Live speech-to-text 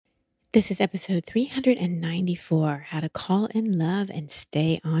This is episode 394, How to Call in Love and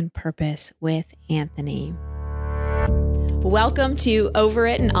Stay on Purpose with Anthony. Welcome to Over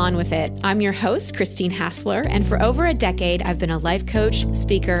It and On With It. I'm your host, Christine Hassler, and for over a decade, I've been a life coach,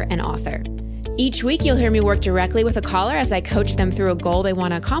 speaker, and author. Each week, you'll hear me work directly with a caller as I coach them through a goal they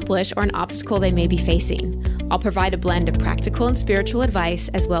want to accomplish or an obstacle they may be facing. I'll provide a blend of practical and spiritual advice,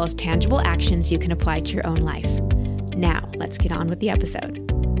 as well as tangible actions you can apply to your own life. Now, let's get on with the episode.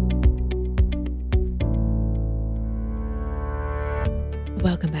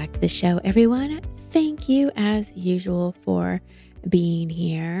 Welcome back to the show, everyone. Thank you, as usual, for being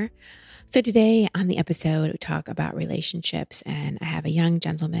here. So today on the episode, we talk about relationships, and I have a young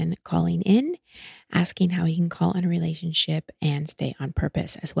gentleman calling in, asking how he can call in a relationship and stay on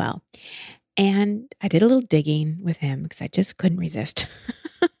purpose as well. And I did a little digging with him because I just couldn't resist.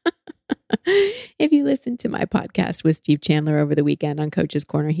 If you listened to my podcast with Steve Chandler over the weekend on Coach's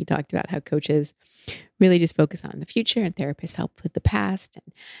Corner, he talked about how coaches really just focus on the future and therapists help with the past.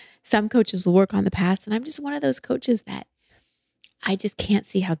 And some coaches will work on the past. And I'm just one of those coaches that I just can't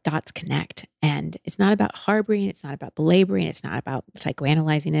see how dots connect. And it's not about harboring. It's not about belaboring. It's not about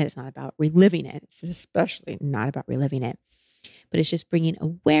psychoanalyzing it. It's not about reliving it. It's especially not about reliving it. But it's just bringing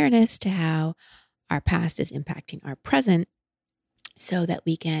awareness to how our past is impacting our present so that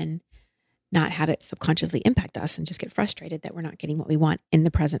we can not have it subconsciously impact us and just get frustrated that we're not getting what we want in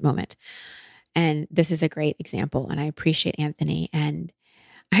the present moment. And this is a great example. And I appreciate Anthony. And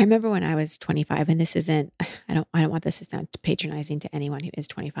I remember when I was 25, and this isn't, I don't want this to sound patronizing to anyone who is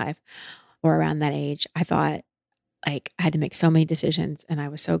 25 or around that age. I thought like I had to make so many decisions and I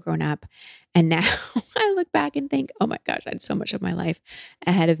was so grown up. And now I look back and think, oh my gosh, I had so much of my life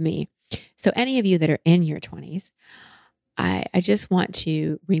ahead of me. So any of you that are in your 20s, I just want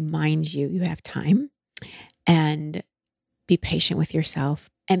to remind you, you have time, and be patient with yourself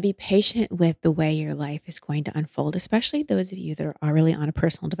and be patient with the way your life is going to unfold, especially those of you that are really on a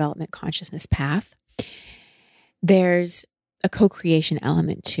personal development consciousness path. There's a co-creation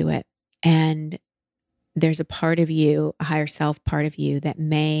element to it. And there's a part of you, a higher self part of you that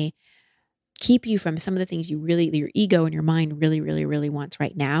may keep you from some of the things you really, your ego and your mind really, really, really wants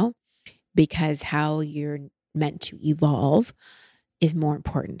right now, because how you're meant to evolve is more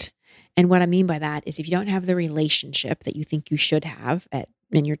important. And what I mean by that is if you don't have the relationship that you think you should have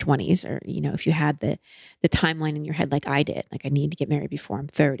in your 20s, or, if you had the timeline in your head like I did, like I need to get married before I'm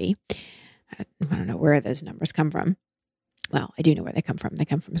 30. I don't know where those numbers come from. Well, I do know where they come from. They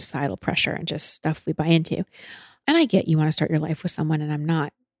come from societal pressure and just stuff we buy into. And I get you want to start your life with someone, and I'm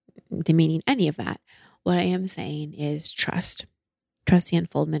not demeaning any of that. What I am saying is trust. Trust the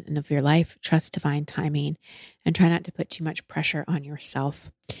unfoldment of your life, trust divine timing, and try not to put too much pressure on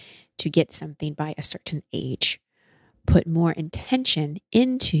yourself to get something by a certain age. Put more intention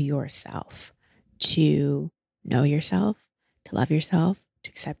into yourself to know yourself, to love yourself,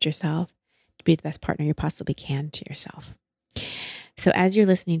 to accept yourself, to be the best partner you possibly can to yourself. So as you're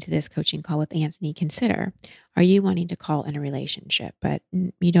listening to this coaching call with Anthony, consider, are you wanting to call in a relationship, but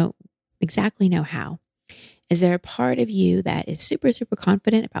you don't exactly know how? Is there a part of you that is super, super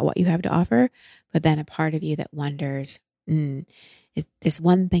confident about what you have to offer, but then a part of you that wonders, is this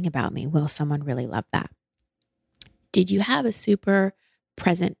one thing about me, will someone really love that? Did you have a super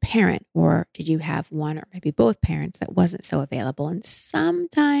present parent, or did you have one or maybe both parents that wasn't so available? And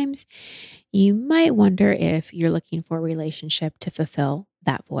sometimes you might wonder if you're looking for a relationship to fulfill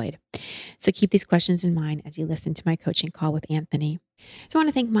that void. So keep these questions in mind as you listen to my coaching call with Anthony. So I want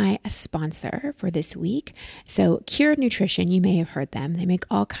to thank my sponsor for this week. So Cured Nutrition, you may have heard them. They make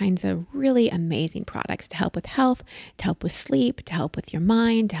all kinds of really amazing products to help with health, to help with sleep, to help with your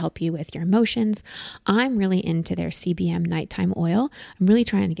mind, to help you with your emotions. I'm really into their CBM nighttime oil. I'm really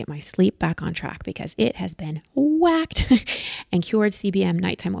trying to get my sleep back on track because it has been whacked. And Cured CBM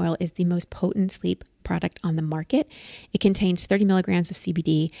nighttime oil is the most potent sleep product on the market. It contains 30 milligrams of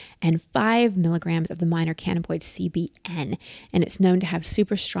CBD and 5 milligrams of the minor cannabinoid CBN, and it's known to have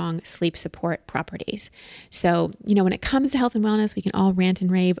super strong sleep support properties. So, when it comes to health and wellness, we can all rant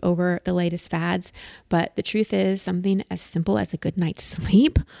and rave over the latest fads, but the truth is something as simple as a good night's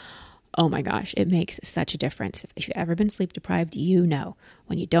sleep, oh my gosh, it makes such a difference. If you've ever been sleep deprived,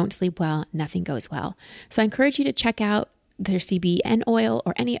 when you don't sleep well, nothing goes well. So I encourage you to check out their CBN oil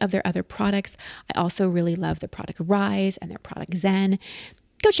or any of their other products. I also really love their product Rise and their product Zen.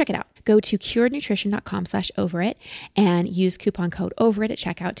 Go check it out. Go to curednutrition.com/overit and use coupon code OVERIT at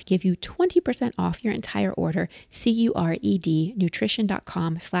checkout to give you 20% off your entire order. CURED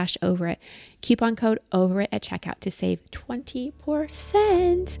nutrition.com/overit. Coupon code OVERIT at checkout to save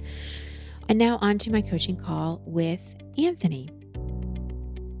 20%. And now on to my coaching call with Anthony.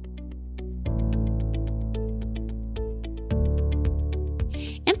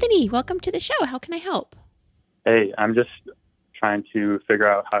 Anthony, welcome to the show. How can I help? Hey, I'm just trying to figure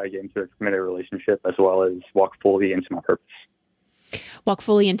out how to get into a committed relationship as well as walk fully into my purpose. Walk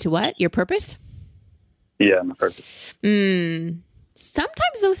fully into what? Your purpose? Yeah, my purpose.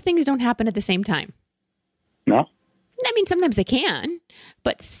 Sometimes those things don't happen at the same time. No? I mean, sometimes they can,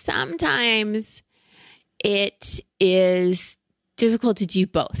 but sometimes it is difficult to do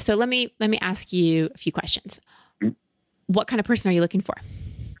both. So let me ask you a few questions. Mm-hmm. What kind of person are you looking for?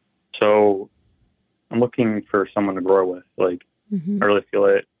 So I'm looking for someone to grow with. Like, I really feel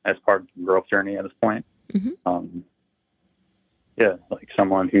it as part of the growth journey at this point. Yeah, like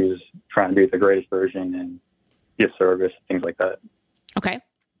someone who's trying to be the greatest version and give service, things like that. Okay.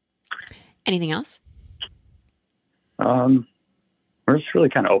 Anything else? We're just really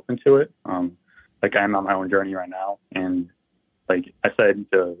kind of open to it. Like I'm on my own journey right now, and like I said,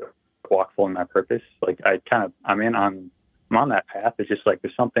 to walk full in my purpose. Like I'm on that path. It's just like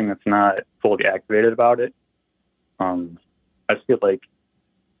there's something that's not fully activated about it. I feel like,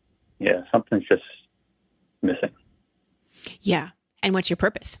 yeah, something's just missing. Yeah. And what's your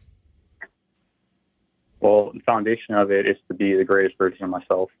purpose? Well, the foundation of it is to be the greatest version of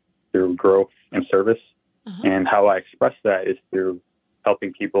myself through growth and service. And how I express that is through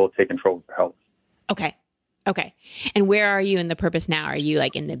helping people take control of their health. Okay. And where are you in the purpose now? Are you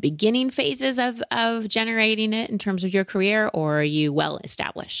like in the beginning phases of generating it in terms of your career, or are you well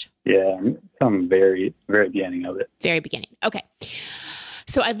established? Yeah, I'm very, very beginning of it. Very beginning. Okay.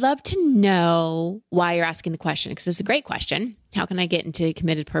 So I'd love to know why you're asking the question, because it's a great question. How can I get into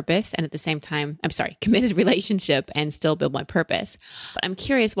committed purpose and at the same time, committed relationship and still build my purpose? But I'm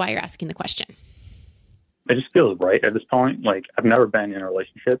curious why you're asking the question. It just feels right at this point. Like I've never been in a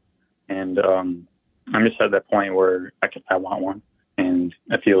relationship, and I'm just at that point where I want one, and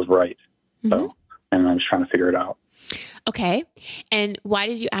it feels right. So, and I'm just trying to figure it out. Okay. And why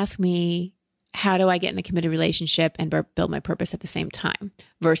did you ask me, how do I get in a committed relationship and build my purpose at the same time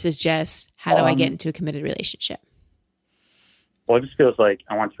versus just how do I get into a committed relationship? Well, it just feels like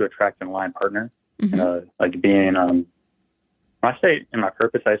I want to attract an aligned partner. Like being, when I say in my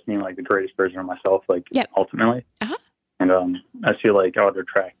purpose, I just mean like the greatest version of myself, like ultimately. And I feel like I would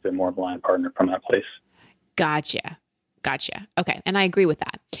attract a more aligned partner from that place. Gotcha. Okay. And I agree with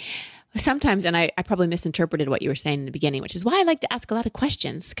that. Sometimes, and I probably misinterpreted what you were saying in the beginning, which is why I like to ask a lot of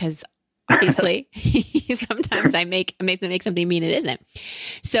questions, because obviously sometimes I make something mean it isn't.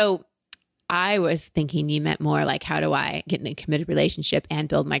 So I was thinking you meant more like, how do I get in a committed relationship and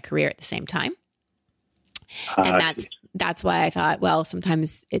build my career at the same time? And that's why I thought, well,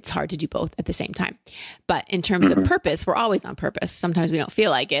 sometimes it's hard to do both at the same time. But in terms of purpose, we're always on purpose. Sometimes we don't feel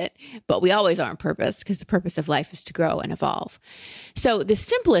like it, but we always are on purpose, because the purpose of life is to grow and evolve. So the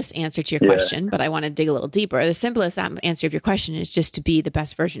simplest answer to your question, but I want to dig a little deeper. The simplest answer of your question is just to be the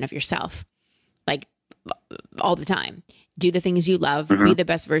best version of yourself, like all the time. Do the things you love, be the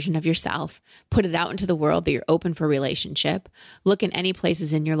best version of yourself, put it out into the world that you're open for relationship. Look in any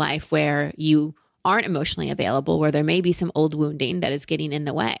places in your life where you aren't emotionally available, where there may be some old wounding that is getting in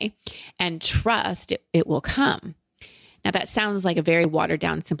the way, and trust it will come. Now that sounds like a very watered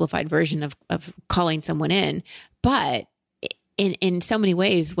down, simplified version of calling someone in, but in so many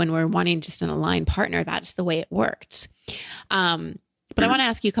ways, when we're wanting just an aligned partner, that's the way it works. But I want to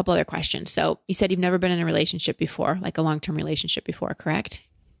ask you a couple other questions. So you said you've never been in a relationship before, like a long-term relationship before, correct?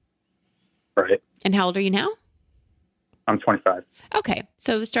 Right. And how old are you now? I'm 25. Okay.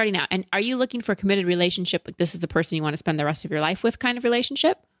 So starting out, and are you looking for a committed relationship? Like this is the person you want to spend the rest of your life with kind of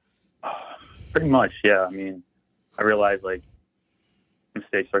relationship? Pretty much. Yeah. I mean, I realize like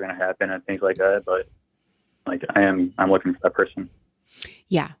mistakes are going to happen and things like that, but like I'm looking for that person.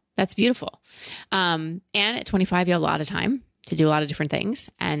 Yeah. That's beautiful. And at 25, you have a lot of time to do a lot of different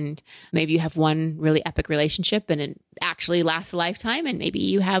things. And maybe you have one really epic relationship and it actually lasts a lifetime. And maybe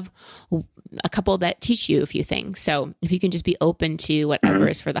you have a couple that teach you a few things. So if you can just be open to whatever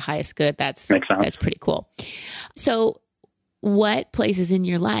is for the highest good, that's pretty cool. So what places in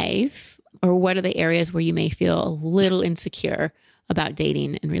your life, or what are the areas where you may feel a little insecure about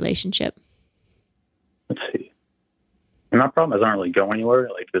dating and relationship? Let's see. And my problem is I don't really go anywhere.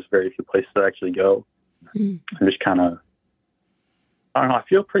 Like there's very few places to actually go. I'm just kind of, I don't know. I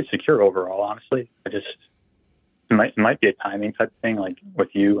feel pretty secure overall, honestly. It might be a timing type of thing, like with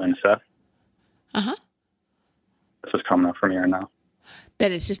you and Seth. That's what's coming up for me right now.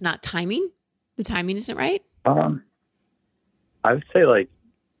 That it's just not timing? The timing isn't right? I would say like,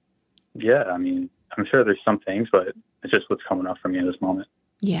 yeah, I mean, I'm sure there's some things, but it's just what's coming up for me at this moment.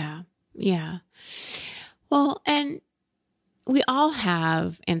 Yeah. Well, and we all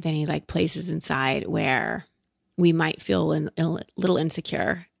have, Anthony, like places inside where we might feel a little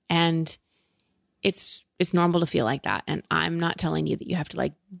insecure. And it's normal to feel like that. And I'm not telling you that you have to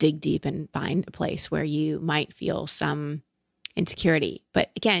like dig deep and find a place where you might feel some insecurity.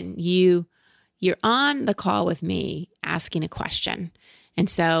 But again, you're on the call with me asking a question. And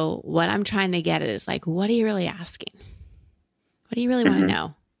so what I'm trying to get at is like, what are you really asking? What do you really want to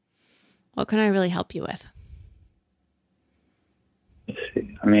know? What can I really help you with? Let's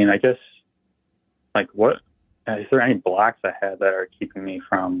see. I mean, I guess, like, is there any blocks I have that are keeping me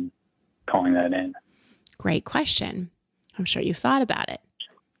from calling that in? Great question. I'm sure you've thought about it.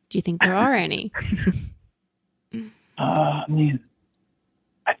 Do you think there are any? I mean,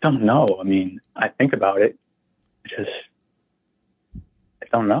 I don't know. I mean, I think about it. I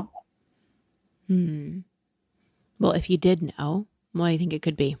don't know. Well, if you did know, what do you think it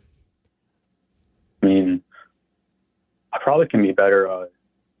could be? I mean, I probably can be better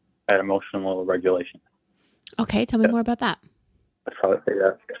at emotional regulation. Okay, tell me more about that. I'd probably say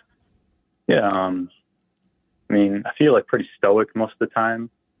that. Yeah, I mean, I feel like pretty stoic most of the time,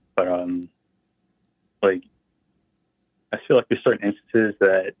 but like I feel like there's certain instances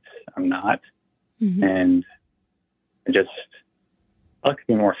that I'm not, and I like to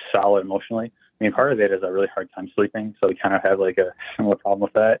be more solid emotionally. I mean, part of it is a really hard time sleeping, so I kind of have like a similar problem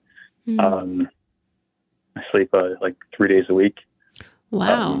with that. I sleep like 3 days a week.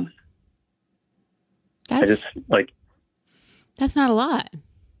 Wow. That's not a lot.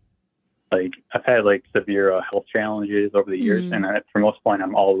 Like I've had like severe health challenges over the years, and for most part,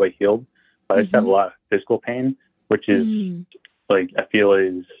 I'm all the way healed. But I just have a lot of physical pain, which is like I feel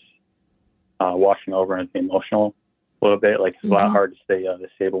is washing over into the emotional a little bit. Like it's a lot hard to stay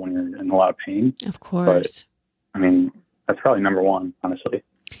stable when you're in a lot of pain. Of course. But, I mean, that's probably number one, honestly.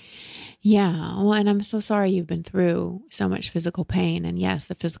 Yeah. Well, and I'm so sorry you've been through so much physical pain. And yes,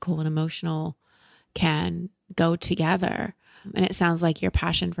 the physical and emotional can go together. And it sounds like your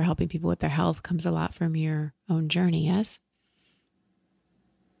passion for helping people with their health comes a lot from your own journey, yes?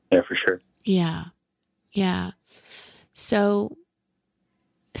 Yeah, for sure. Yeah. Yeah. So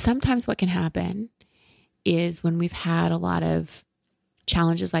sometimes what can happen is when we've had a lot of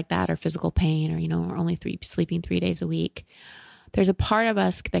challenges like that or physical pain, or, you know, we're only sleeping 3 days a week, there's a part of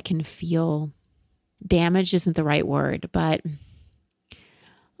us that can feel damaged isn't the right word, but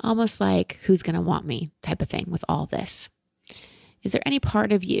almost like who's going to want me type of thing with all this. Is there any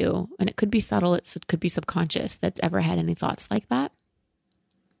part of you, and it could be subtle, it could be subconscious, that's ever had any thoughts like that?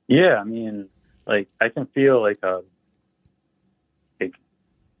 Yeah, I mean, like I can feel like part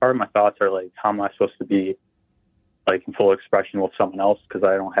of my thoughts are like, how am I supposed to be like in full expression with someone else because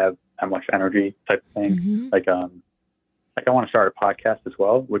I don't have that much energy type of thing. Like I want to start a podcast as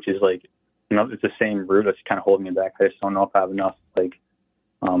well, which is like, you know, it's the same route that's kind of holding me back. I just don't know if I have enough like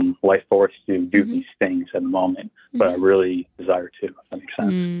life force to do these things at the moment, but I really desire to, if that makes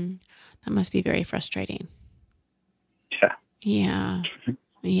sense. That must be very frustrating. Yeah. Yeah.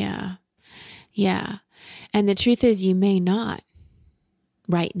 Yeah. Yeah. And the truth is you may not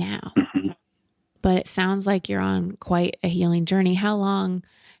right now, but it sounds like you're on quite a healing journey. How long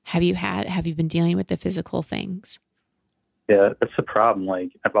have you been dealing with the physical things? Yeah, that's the problem.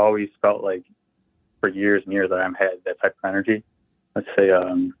 Like I've always felt like for years and years that I've had that type of energy. Let's say,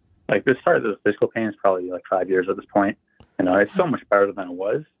 like the start of the physical pain is probably like 5 years at this point. You know, it's so much better than it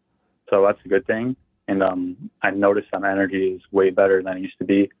was. So that's a good thing. And I've noticed my energy is way better than it used to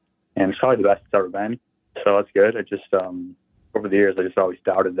be. And it's probably the best it's ever been. So that's good. I just, over the years, I just always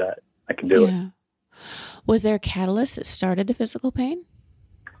doubted that I could do it. Was there a catalyst that started the physical pain?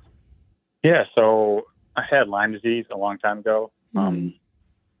 Yeah. So I had Lyme disease a long time ago. Well,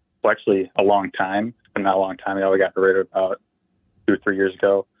 actually a long time, but not a long time ago. I got rid of about 2 or 3 years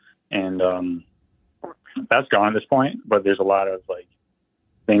ago. And that's gone at this point, but there's a lot of like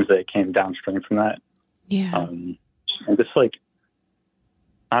things that came downstream from that. Yeah. And just like,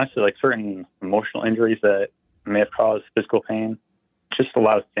 honestly, like certain emotional injuries that may have caused physical pain, just a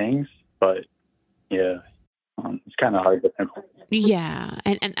lot of things, but yeah, it's kind of hard to pinpoint. Yeah.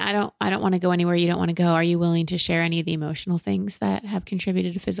 And I don't want to go anywhere you don't want to go. Are you willing to share any of the emotional things that have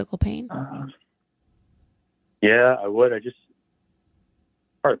contributed to physical pain? Yeah, I would. I just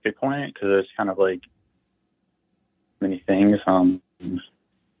hard to pinpoint it because there's kind of like many things.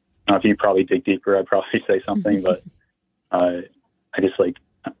 If you probably dig deeper, I'd probably say something, but I just like,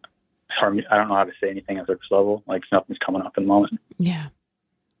 I don't know how to say anything at surface level. Like nothing's coming up in the moment. Yeah.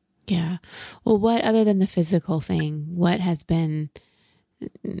 Yeah. Well, what other than the physical thing, what has been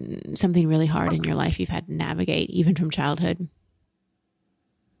something really hard in your life you've had to navigate, even from childhood?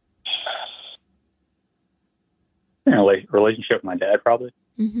 You know, like relationship with my dad, probably.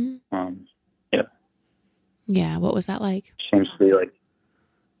 Yeah. Yeah. Yeah. What was that like? Seems to be like,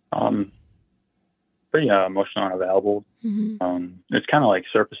 Um, Pretty emotional and unavailable. It's kind of like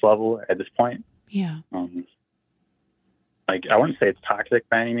surface level at this point. Yeah. Like I wouldn't say it's toxic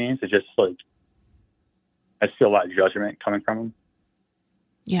by any means. It's just like I see a lot of judgment coming from him.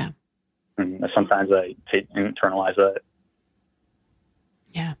 Yeah. And sometimes I internalize that.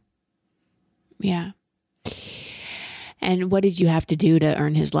 Yeah. Yeah. And what did you have to do to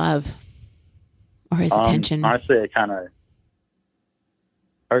earn his love or his attention? Honestly,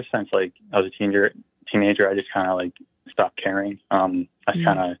 ever since like I was a teenager, I just kind of like stopped caring. I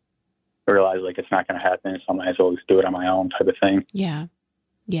kind of realized like it's not going to happen, so I might as well just do it on my own type of thing. Yeah.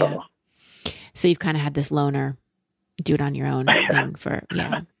 Yeah. So you've kind of had this loner, do it on your own thing for,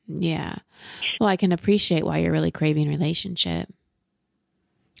 yeah. Yeah. Well, I can appreciate why you're really craving a relationship.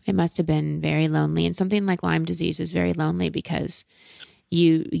 It must have been very lonely. And something like Lyme disease is very lonely because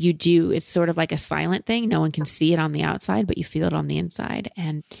you do, it's sort of like a silent thing. No one can see it on the outside, but you feel it on the inside.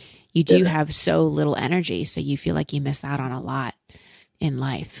 And you do have so little energy. So you feel like you miss out on a lot in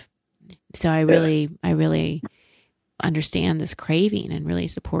life. So I really understand this craving and really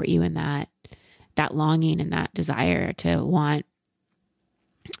support you in that longing and that desire to want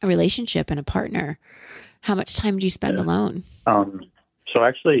a relationship and a partner. How much time do you spend alone? So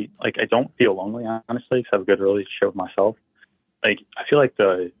actually, like, I don't feel lonely, honestly, because I have a good relationship with myself. Like, I feel like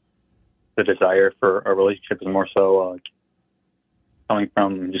the desire for a relationship is more so coming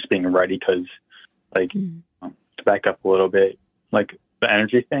from just being ready. Because, like, to back up a little bit, like the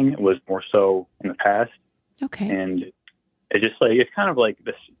energy thing was more so in the past. Okay. And it just like, it's kind of like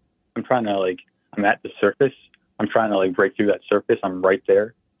this. I'm at the surface. I'm trying to like break through that surface. I'm right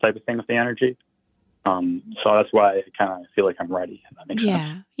there, type of thing with the energy. So that's why I kind of feel like I'm ready. If that makes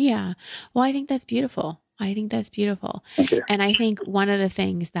sense. Yeah. Well, I think that's beautiful. Thank you. And I think one of the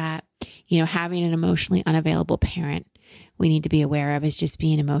things that, having an emotionally unavailable parent, we need to be aware of is just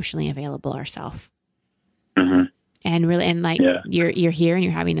being emotionally available ourselves. Mm-hmm. And really, and like you're here and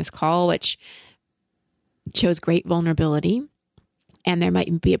you're having this call, which shows great vulnerability. And there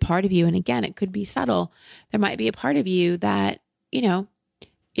might be a part of you, and again, it could be subtle. There might be a part of you that,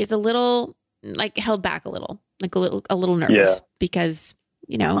 is a little like held back a little nervous because,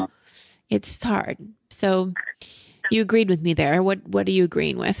 it's hard. So you agreed with me there. What are you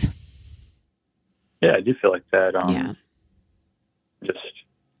agreeing with? Yeah, I do feel like that. Just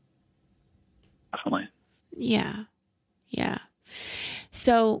definitely. Yeah.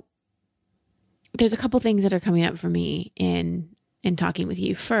 So there's a couple things that are coming up for me in talking with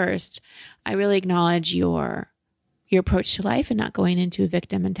you. First, I really acknowledge your approach to life and not going into a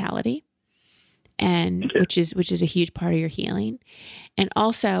victim mentality, and which is a huge part of your healing. And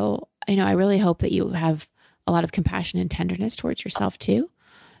also, I really hope that you have a lot of compassion and tenderness towards yourself too,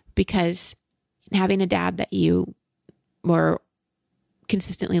 because having a dad that you were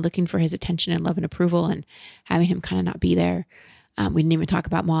consistently looking for his attention and love and approval, and having him kind of not be there. We didn't even talk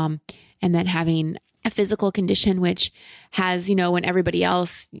about mom. And then having a physical condition, which has, when everybody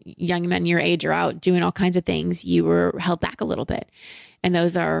else, young men your age, are out doing all kinds of things, you were held back a little bit. And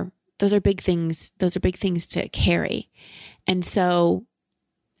those are big things. Those are big things to carry. And so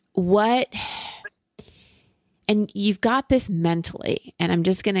and you've got this mentally, and I'm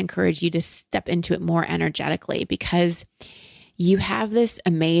just going to encourage you to step into it more energetically, because you have this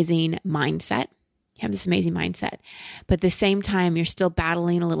amazing mindset. But at the same time, you're still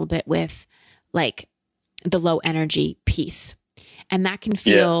battling a little bit with like the low energy piece. And that can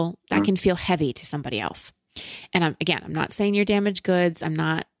feel heavy to somebody else. And I'm not saying you're damaged goods. I'm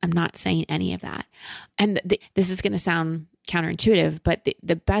not saying any of that. And this is going to sound counterintuitive, but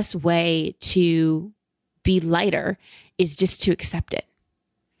the best way to be lighter is just to accept it.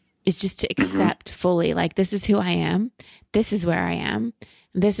 Is just to accept fully, like, this is who I am. This is where I am.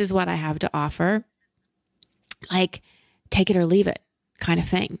 This is what I have to offer. Like, take it or leave it kind of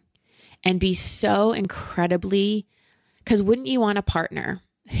thing. And be so incredibly, because wouldn't you want a partner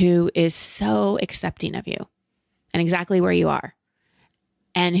who is so accepting of you and exactly where you are?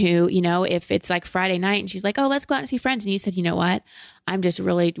 And who, if it's like Friday night and she's like, oh, let's go out and see friends. And you said, you know what? I'm just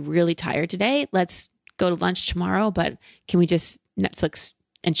really, really tired today. Let's go to lunch tomorrow, but can we just Netflix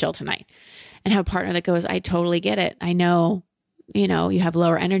and chill tonight? And have a partner that goes, I totally get it. I know, you have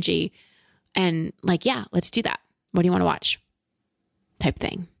lower energy, and like, yeah, let's do that. What do you want to watch? Type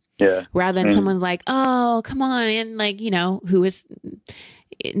thing. Yeah. Rather than someone's like, oh, come on. And like, who is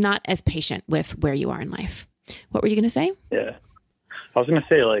not as patient with where you are in life. What were you going to say? Yeah. I was going to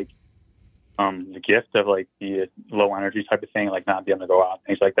say, like, the gift of like the low energy type of thing, like not being able to go out,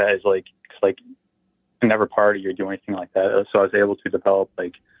 things like that, is like, it's like I never party or do anything like that. So I was able to develop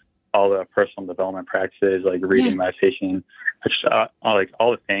like all the personal development practices, like reading, meditation, just, like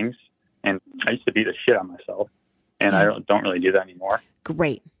all the things. And I used to beat the shit on myself, and I don't really do that anymore.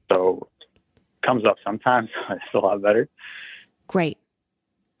 Great. So it comes up sometimes. It's a lot better. Great.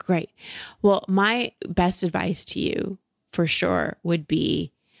 Well, my best advice to you for sure would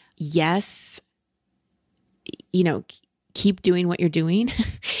be, yes, keep doing what you're doing.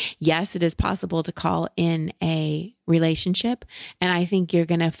 Yes, it is possible to call in a relationship. And I think you're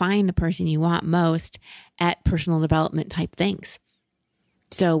going to find the person you want most at personal development type things.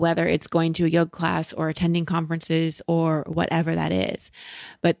 So whether it's going to a yoga class or attending conferences or whatever that is,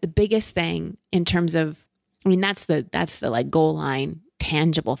 but the biggest thing in terms of, that's the like goal line,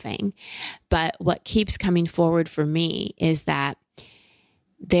 tangible thing. But what keeps coming forward for me is that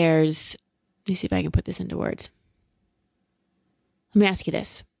let me see if I can put this into words. Let me ask you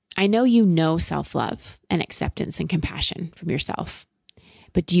this. I know you know self-love and acceptance and compassion from yourself,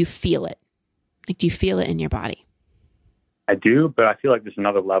 but do you feel it? Like, do you feel it in your body? I do, but I feel like there's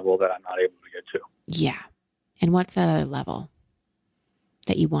another level that I'm not able to get to. Yeah. And what's that other level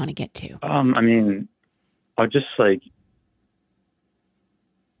that you want to get to? I'll just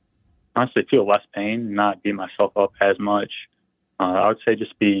honestly feel less pain, not beat myself up as much. I would say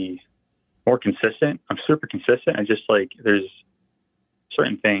just be more consistent. I'm super consistent. And just there's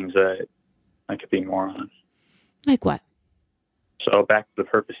certain things that I could be more on. Like what? So back to the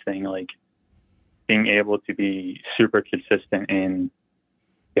purpose thing, being able to be super consistent in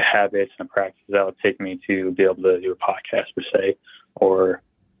the habits and practices that would take me to be able to do a podcast per se, or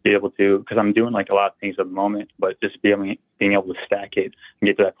be able to, because I'm doing a lot of things at the moment, but just being able to stack it and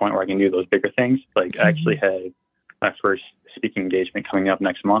get to that point where I can do those bigger things. I actually had my first speaking engagement coming up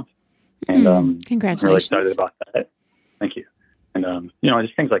next month, and congratulations. I'm really excited about that. Thank you. And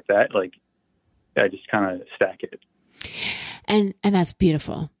just things like that. I just kind of stack it. And that's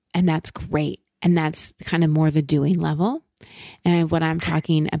beautiful, and that's great. And that's kind of more the doing level. And what I'm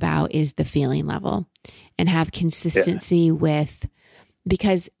talking about is the feeling level, and have consistency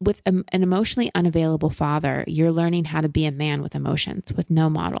because with an emotionally unavailable father, you're learning how to be a man with emotions, with no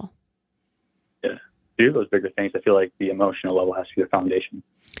model. Yeah. To do those bigger things, I feel like the emotional level has to be the foundation.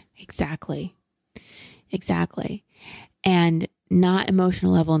 Exactly. And not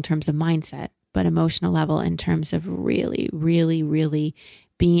emotional level in terms of mindset, but emotional level in terms of really, really, really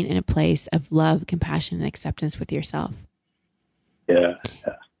being in a place of love, compassion, and acceptance with yourself. Yeah.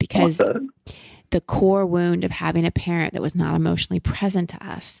 Because the core wound of having a parent that was not emotionally present to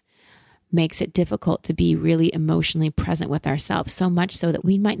us makes it difficult to be really emotionally present with ourselves, so much so that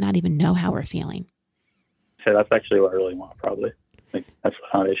we might not even know how we're feeling. So that's actually what I really want, probably. That's the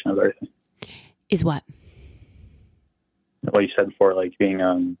foundation of everything. Is what? What you said before, being,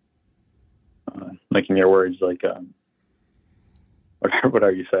 in your words, whatever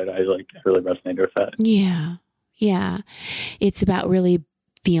you said, I really resonated with that. Yeah. It's about really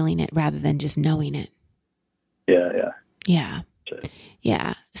feeling it rather than just knowing it. Yeah.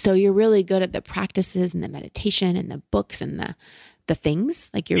 So you're really good at the practices and the meditation and the books and the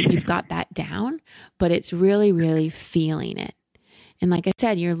things. You've got that down, but it's really, really feeling it. And like I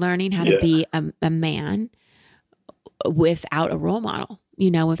said, you're learning how to be a man without a role model.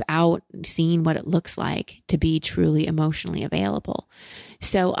 Without seeing what it looks like to be truly emotionally available.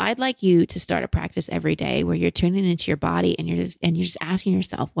 So I'd like you to start a practice every day where you're tuning into your body and you're just asking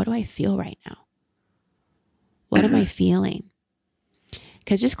yourself, what do I feel right now? What am I feeling?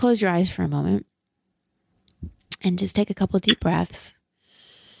 Because just close your eyes for a moment and just take a couple of deep breaths.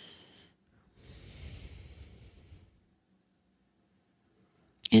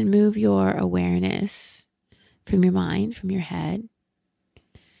 And move your awareness from your mind, from your head,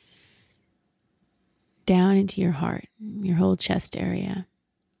 down into your heart, your whole chest area.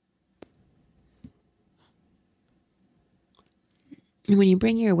 And when you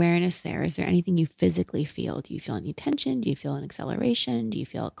bring your awareness there, is there anything you physically feel? Do you feel any tension? Do you feel an acceleration? Do you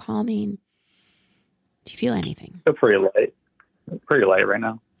feel a calming? Do you feel anything? I feel pretty light right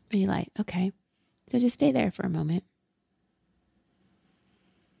now. Pretty light. Okay. So just stay there for a moment.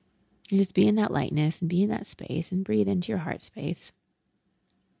 And just be in that lightness and be in that space and breathe into your heart space.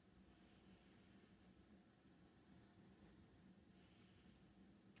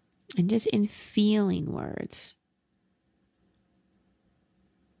 And just in feeling words,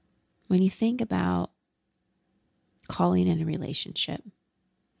 when you think about calling in a relationship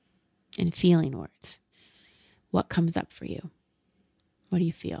and feeling words, what comes up for you? What do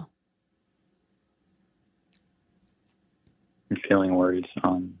you feel? Feeling words.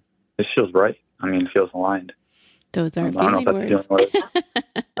 This feels right. It feels aligned. Those are feeling words.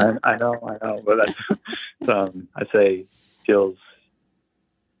 I know, but that's, I'd say feels,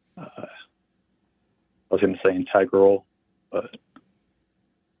 I was going to say integral, but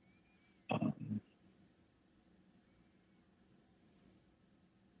um,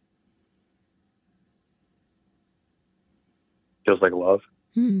 feels like love.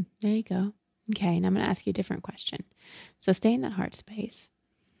 There you go. Okay. And I'm going to ask you a different question. So stay in that heart space.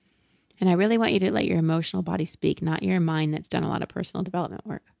 And I really want you to let your emotional body speak, not your mind that's done a lot of personal development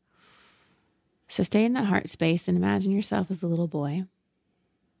work. So stay in that heart space and imagine yourself as a little boy.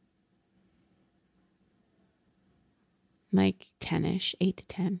 Like 10-ish, 8 to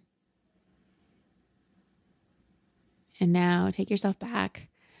 10. And now take yourself back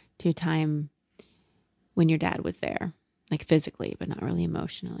to a time when your dad was there, like physically, but not really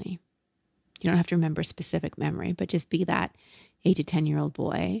emotionally. You don't have to remember a specific memory, but just be that 8 to 10-year-old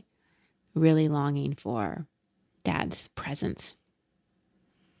boy really longing for dad's presence.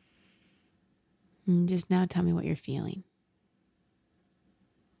 And just now tell me what you're feeling.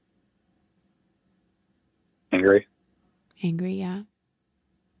 Angry. Angry, yeah.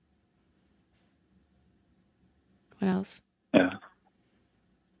 What else? Yeah.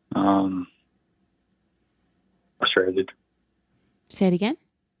 Frustrated. Say it again.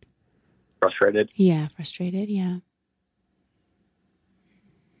 Frustrated. Yeah, frustrated, yeah.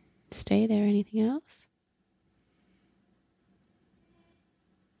 Stay there. Anything else?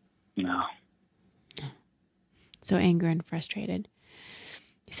 No. So anger and frustrated.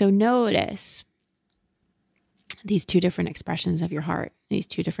 So notice these two different expressions of your heart, these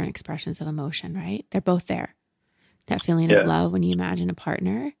two different expressions of emotion, right? They're both there. That feeling of love when you imagine a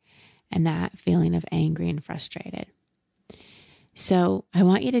partner, and that feeling of angry and frustrated. So I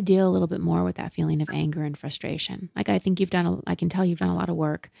want you to deal a little bit more with that feeling of anger and frustration. Like I think I can tell you've done a lot of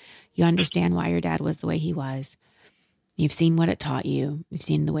work. You understand why your dad was the way he was. You've seen what it taught you. You've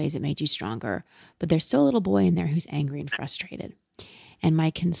seen the ways it made you stronger. But there's still a little boy in there who's angry and frustrated. And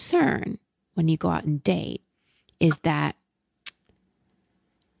my concern when you go out and date is that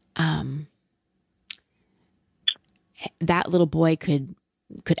that little boy could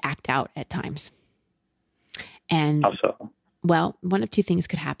act out at times. And How so? Well, one of two things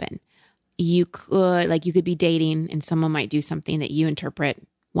could happen. You could be dating and someone might do something that you interpret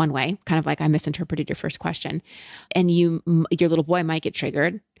one way, kind of like I misinterpreted your first question. And your little boy might get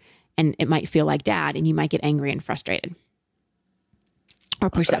triggered and it might feel like dad, and you might get angry and frustrated or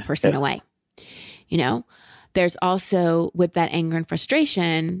push that person away. You know, there's also with that anger and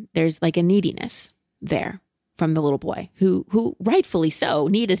frustration, there's like a neediness there from the little boy who rightfully so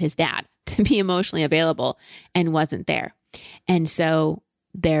needed his dad to be emotionally available and wasn't there. And so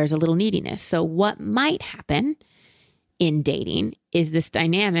there's a little neediness. So what might happen in dating is this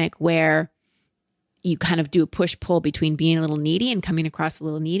dynamic where you kind of do a push-pull between being a little needy and coming across a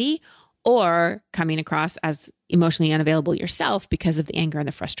little needy, or coming across as emotionally unavailable yourself because of the anger and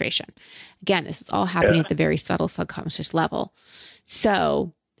the frustration. Again, this is all happening at the very subtle subconscious level.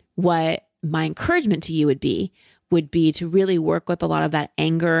 So what my encouragement to you would be to really work with a lot of that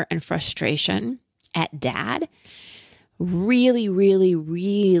anger and frustration at dad. Really, really,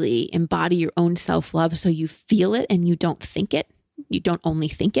 really embody your own self-love so you feel it and you don't think it. You don't only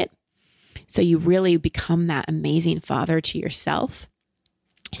think it. So you really become that amazing father to yourself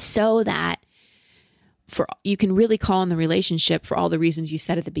so that you can really call in the relationship for all the reasons you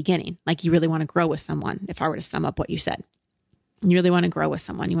said at the beginning. Like you really want to grow with someone, if I were to sum up what you said. You really want to grow with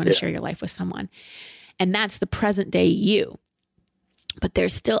someone. You want to share your life with someone. And that's the present day you. But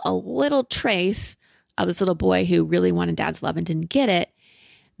there's still a little trace of this little boy who really wanted dad's love and didn't get it,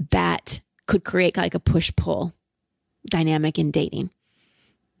 that could create like a push-pull dynamic in dating.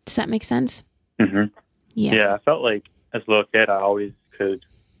 Does that make sense? Mm-hmm. Yeah. Yeah, I felt like as a little kid, I always could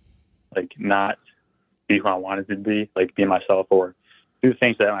like not be who I wanted to be, like be myself or do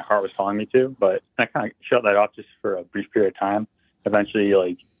things that my heart was calling me to. But I kind of shut that off just for a brief period of time. Eventually,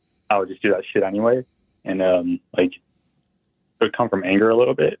 like I would just do that shit anyway. And like it would come from anger a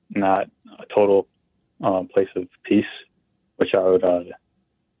little bit, not a total place of peace, which I would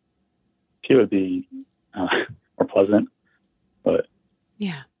feel would be more pleasant. But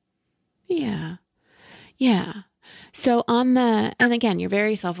yeah. So and again, you're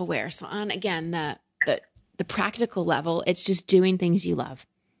very self-aware. So on, again, the practical level, it's just doing things you love,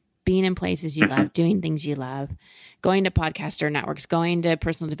 being in places you love, doing things you love, going to podcaster networks, going to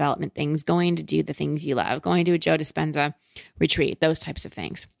personal development things, going to do the things you love, going to a Joe Dispenza retreat, those types of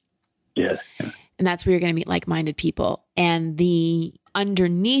things. Yeah. And that's where you're going to meet like-minded people. And the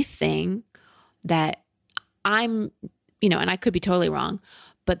underneath thing that I'm, and I could be totally wrong,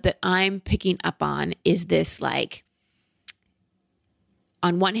 but that I'm picking up on is this, like,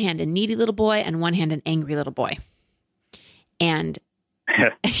 on one hand, a needy little boy, and on one hand, an angry little boy. And,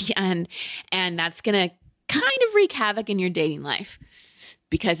 and that's going to kind of wreak havoc in your dating life,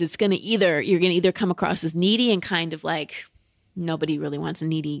 because you're going to either come across as needy and kind of like nobody really wants a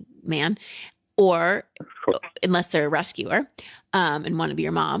needy man, or unless they're a rescuer and want to be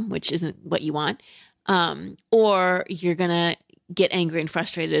your mom, which isn't what you want, or you're going to get angry and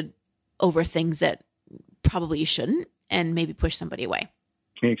frustrated over things that probably you shouldn't and maybe push somebody away.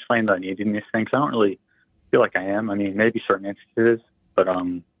 Can you explain the neediness thing? 'Cause I don't really feel like I am. I mean, maybe certain instances, but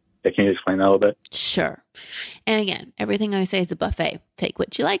can you explain that a little bit? Sure. And again, everything I say is a buffet. Take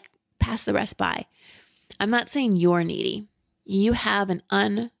what you like, pass the rest by. I'm not saying you're needy. You have an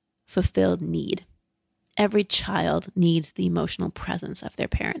unfulfilled need. Every child needs the emotional presence of their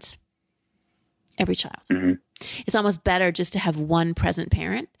parents. Every child. Mm-hmm. It's almost better just to have one present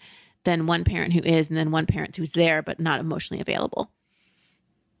parent than one parent who is, and then one parent who's there but not emotionally available.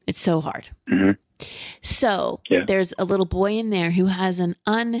 It's so hard. Mm-hmm. So there's a little boy in there who has an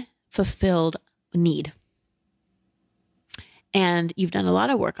unfulfilled need. And you've done a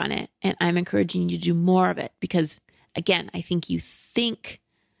lot of work on it. And I'm encouraging you to do more of it because, again, I think you think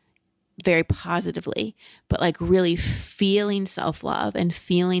very positively, but like really feeling self-love and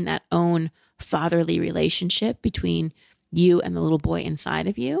feeling that own fatherly relationship between you and the little boy inside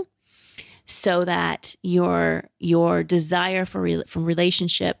of you, so that your desire for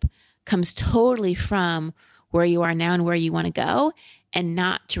relationship comes totally from where you are now and where you want to go, and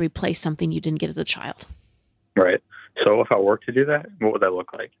not to replace something you didn't get as a child. Right. So if I were to do that, what would that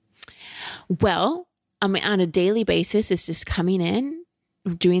look like? Well, I mean, on a daily basis, it's just coming in,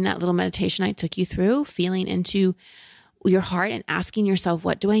 doing that little meditation I took you through, feeling into your heart and asking yourself,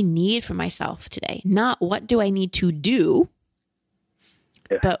 what do I need for myself today? Not what do I need to do,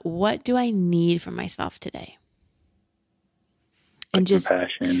 but what do I need for myself today? And just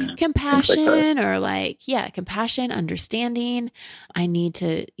compassion or compassion, understanding. I need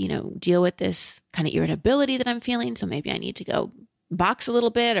to, deal with this kind of irritability that I'm feeling. So maybe I need to go box a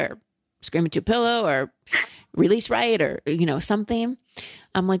little bit or scream into a pillow or release right or, something.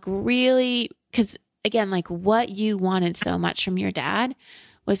 I'm like really, because again, like what you wanted so much from your dad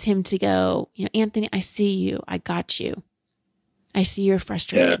was him to go, Anthony, I see you. I got you. I see you're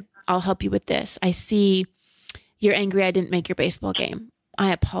frustrated. Yeah. I'll help you with this. I see you're angry I didn't make your baseball game.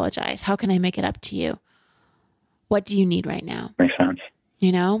 I apologize. How can I make it up to you? What do you need right now? Makes sense.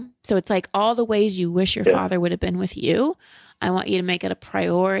 So it's like all the ways you wish your father would have been with you. I want you to make it a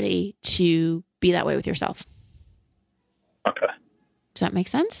priority to be that way with yourself. Okay. Does that make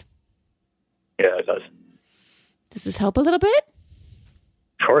sense? Yeah, it does. Does this help a little bit?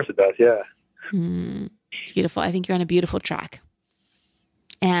 Of course it does, yeah. Beautiful. I think you're on a beautiful track.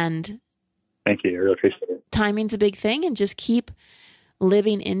 And thank you. I really appreciate it. Timing's a big thing, and just keep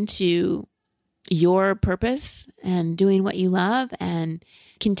living into your purpose and doing what you love and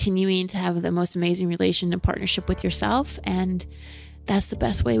continuing to have the most amazing relation and partnership with yourself. And that's the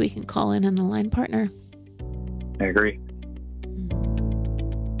best way we can call in an aligned partner. I agree.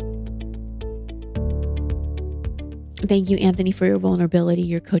 Thank you, Anthony, for your vulnerability,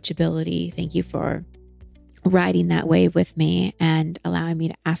 your coachability. Thank you for riding that wave with me and allowing me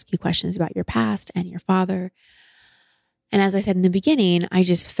to ask you questions about your past and your father. And as I said in the beginning, I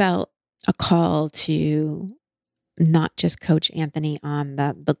just felt a call to not just coach Anthony on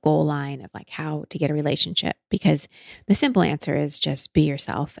the goal line of like how to get a relationship, because the simple answer is just be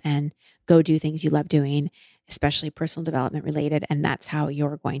yourself and go do things you love doing, especially personal development related. And that's how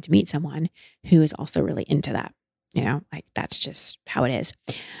you're going to meet someone who is also really into that. Like that's just how it is.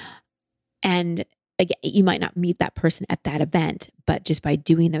 And again, you might not meet that person at that event, but just by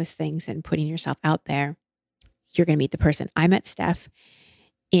doing those things and putting yourself out there, you're going to meet the person. I met Steph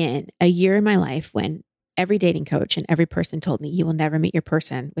in a year in my life when every dating coach and every person told me, you will never meet your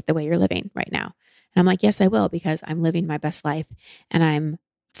person with the way you're living right now. And I'm like, yes, I will, because I'm living my best life and I'm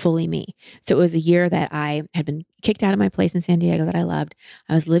fully me. So it was a year that I had been kicked out of my place in San Diego that I loved.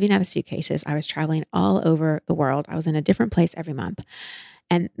 I was living out of suitcases. I was traveling all over the world. I was in a different place every month.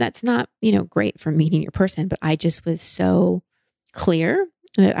 And that's not, great for meeting your person, but I just was so clear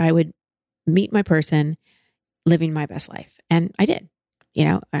that I would meet my person living my best life. And I did,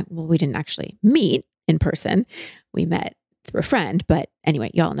 we didn't actually meet in person. We met through a friend, but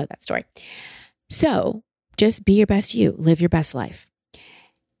anyway, y'all know that story. So just be your best you, live your best life.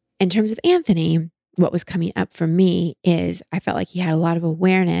 In terms of Anthony, what was coming up for me is I felt like he had a lot of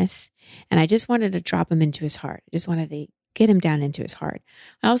awareness and I just wanted to drop him into his heart. I just wanted to get him down into his heart.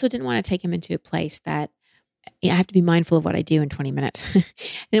 I also didn't want to take him into a place that I have to be mindful of what I do in 20 minutes. I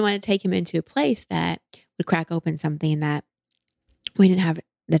didn't want to take him into a place that would crack open something that we didn't have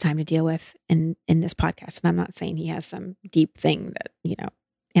the time to deal with in this podcast. And I'm not saying he has some deep thing that,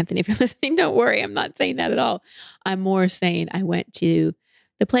 Anthony, if you're listening, don't worry. I'm not saying that at all. I'm more saying I went to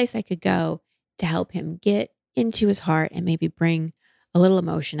the place I could go to help him get into his heart and maybe bring a little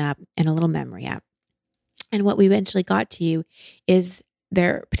emotion up and a little memory up. And what we eventually got to is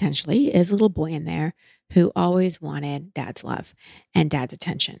there potentially is a little boy in there who always wanted dad's love and dad's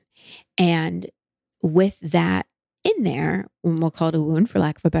attention. And with that in there, we'll call it a wound for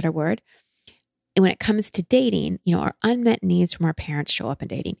lack of a better word. And when it comes to dating, our unmet needs from our parents show up in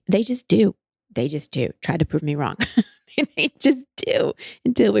dating. They just do. They just do. Try to prove me wrong. They just do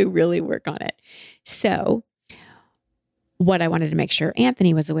until we really work on it. So what I wanted to make sure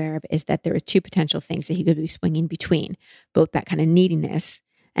Anthony was aware of is that there was two potential things that he could be swinging between, both that kind of neediness.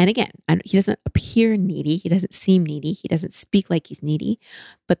 And again, he doesn't appear needy. He doesn't seem needy. He doesn't speak like he's needy,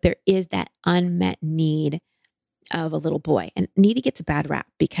 but there is that unmet need of a little boy. And needy gets a bad rap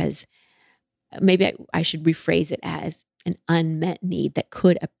because maybe I should rephrase it as an unmet need that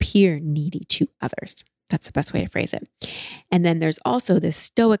could appear needy to others. That's the best way to phrase it. And then there's also this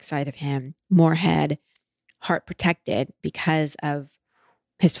stoic side of him, Moorhead, heart protected because of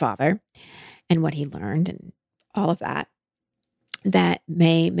his father and what he learned and all of that, that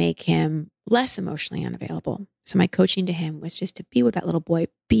may make him less emotionally unavailable. So my coaching to him was just to be with that little boy,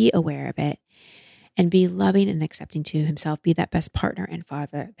 be aware of it, and be loving and accepting to himself, be that best partner and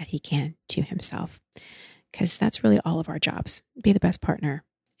father that he can to himself. Because that's really all of our jobs. Be the best partner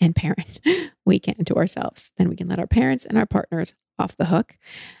and parent we can to ourselves. Then we can let our parents and our partners off the hook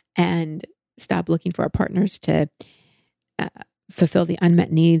and stop looking for our partners to fulfill the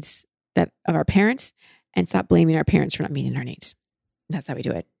unmet needs of our parents and stop blaming our parents for not meeting our needs. That's how we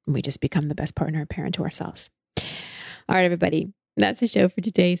do it. We just become the best partner and parent to ourselves. All right, everybody. That's the show for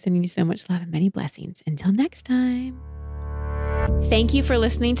today. Sending you so much love and many blessings. Until next time. Thank you for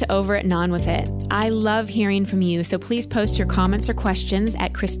listening to Over It and On With It. I love hearing from you, so please post your comments or questions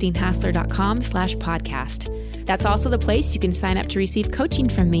at christinehassler.com/podcast. That's also the place you can sign up to receive coaching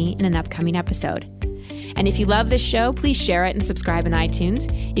from me in an upcoming episode. And if you love this show, please share it and subscribe in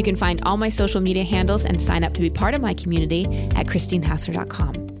iTunes. You can find all my social media handles and sign up to be part of my community at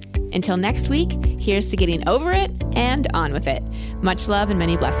christinehassler.com. Until next week, here's to getting over it and on with it. Much love and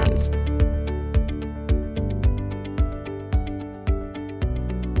many blessings.